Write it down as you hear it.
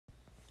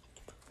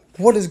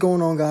What is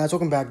going on, guys?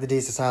 Welcome back to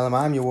DS Asylum.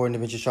 I'm your Warden,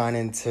 Dimitri Shrine,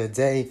 and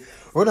today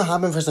we're going to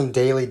hop in for some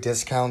daily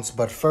discounts.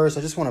 But first,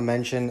 I just want to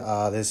mention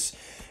this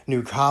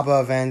new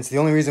Kaba event. The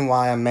only reason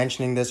why I'm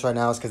mentioning this right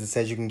now is because it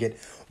says you can get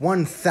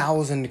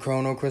 1,000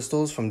 Chrono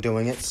Crystals from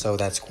doing it, so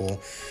that's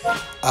cool.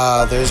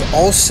 There's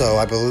also,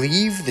 I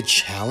believe, the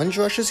Challenge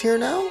Rush is here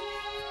now?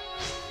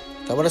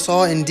 Is that what I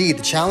saw? Indeed,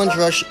 the Challenge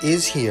Rush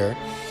is here.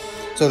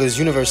 So there's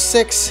Universe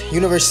 6,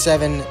 Universe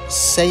 7,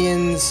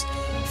 Saiyans,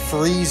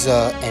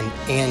 Frieza, and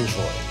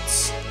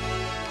Androids.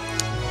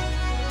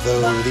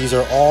 Though these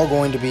are all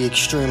going to be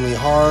extremely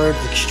hard,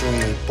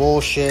 extremely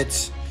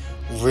bullshit.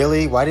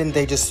 Really? Why didn't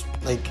they just,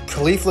 like,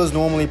 Caulifla's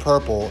normally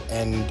purple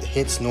and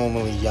Hit's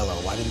normally yellow.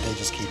 Why didn't they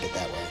just keep it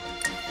that way?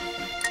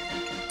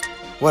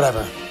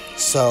 Whatever.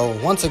 So,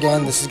 once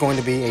again, this is going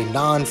to be a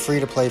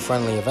non-free-to-play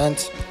friendly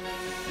event.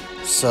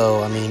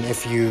 So, I mean,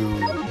 if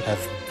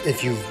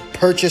you've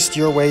purchased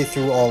your way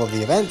through all of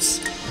the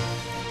events,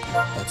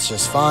 that's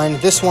just fine.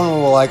 This one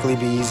will likely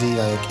be easy.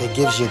 Like, it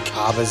gives you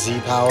Kaba Z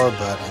power,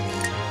 but I mean,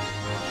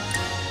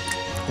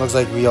 looks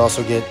like we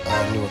also get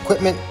new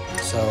equipment,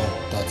 so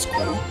that's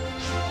cool.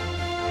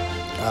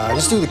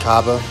 Just do the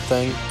Kaba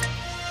thing.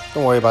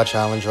 Don't worry about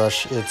Challenge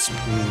Rush. It's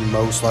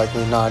most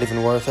likely not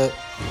even worth it.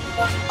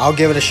 I'll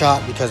give it a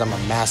shot because I'm a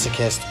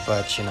masochist,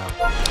 but you know,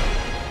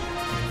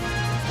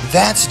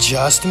 that's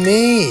just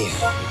me.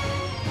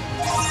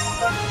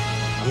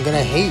 I'm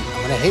gonna hate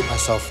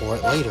myself for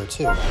it later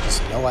too. I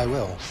just know I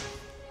will.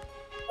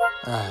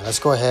 Alright, let's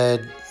go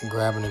ahead and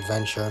grab an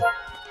adventure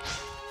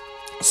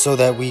so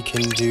that we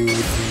can do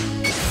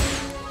the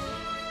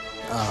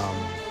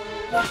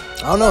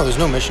I don't know, there's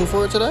no mission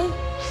for it today?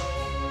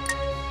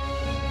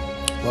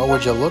 Well,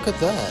 would you look at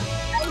that?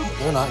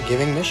 They're not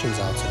giving missions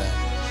out today.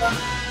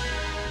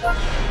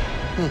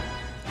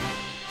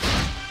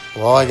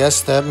 Well, I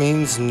guess that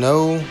means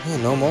no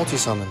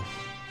multi-summon.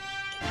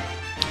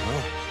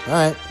 Oh,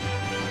 alright.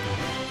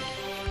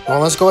 Well,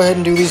 let's go ahead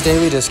and do these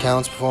daily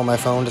discounts before my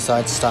phone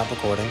decides to stop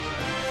recording.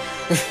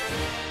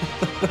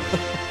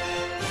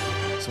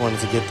 Just wanted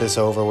to get this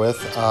over with.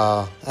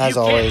 As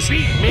always,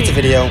 it's a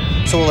video,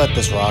 so we'll let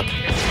this rock.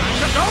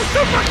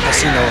 I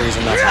see no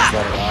reason not to just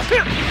let it rock.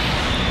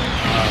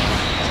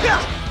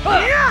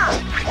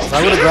 If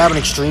I were to grab an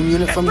extreme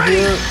unit from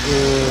here,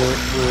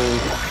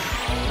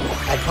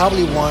 I'd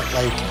probably want,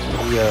 like,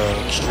 the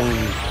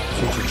extreme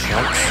future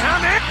Trunks. It's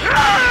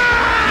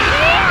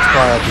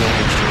probably like the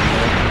only extreme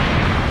unit.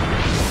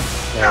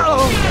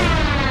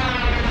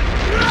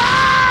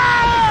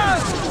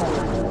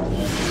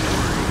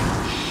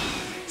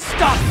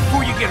 Stop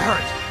before you get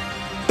hurt.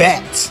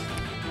 Bet.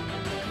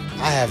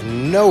 I have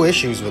no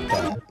issues with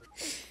that.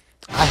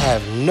 I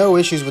have no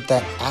issues with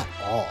that at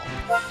all.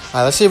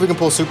 Alright, let's see if we can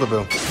pull Super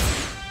Boo.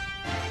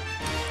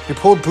 We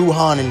pulled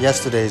Buhan in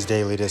yesterday's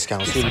daily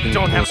discount. Let's see if we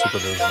can pull Super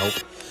Boo.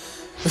 Nope.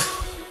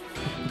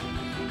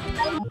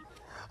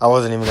 I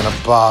wasn't even gonna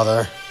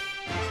bother.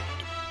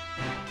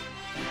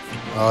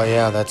 Oh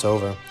yeah, that's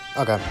over.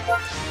 Okay.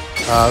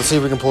 Let's see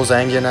if we can pull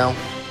Zangia now.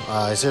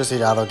 I seriously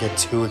doubt I'll get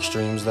two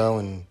extremes though,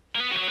 and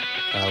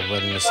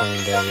within the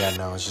same day. Yeah,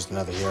 no, it's just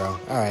another hero.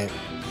 Alright.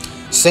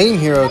 Same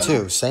hero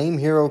too. Same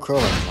hero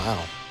Krillin.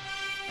 Wow.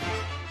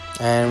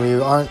 And we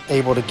aren't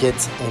able to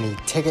get any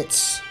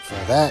tickets for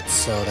that,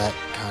 so that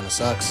kind of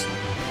sucks.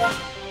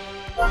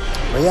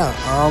 But yeah,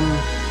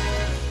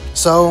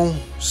 so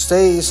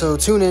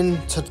tune in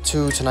to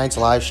tonight's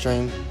live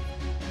stream,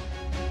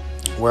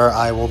 where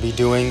I will be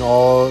doing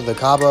all the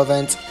Kaba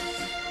event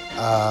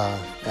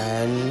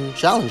and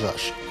Challenge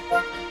Rush.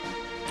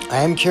 I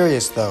am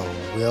curious though,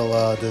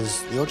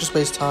 does the Ultra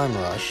Space Time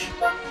Rush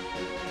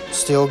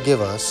still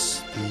give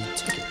us the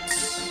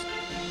tickets?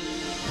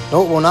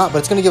 No, it will not, but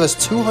it's going to give us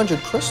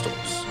 200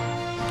 crystals.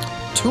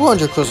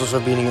 200 crystals for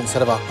beating it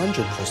instead of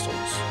 100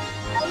 crystals.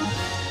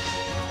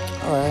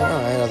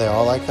 Alright, are they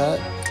all like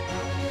that?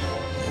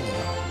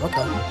 Yeah,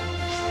 okay.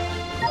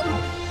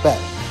 Bet.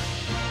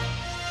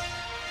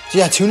 So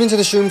yeah, tune into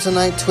the stream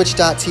tonight,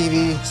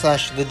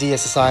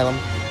 twitch.tv/thedsasylum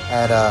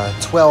at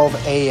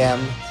 12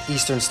 a.m.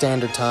 Eastern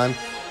Standard Time,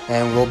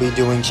 and we'll be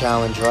doing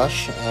Challenge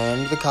Rush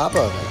and the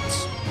Kaba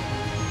events.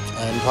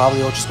 And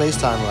probably Ultra Space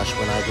Time Rush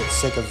when I get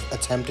sick of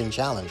attempting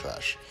Challenge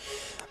Rush.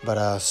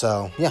 But,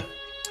 so, yeah.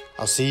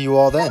 I'll see you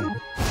all then.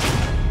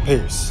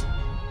 Peace.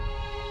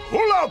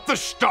 Pull out the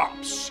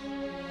stops.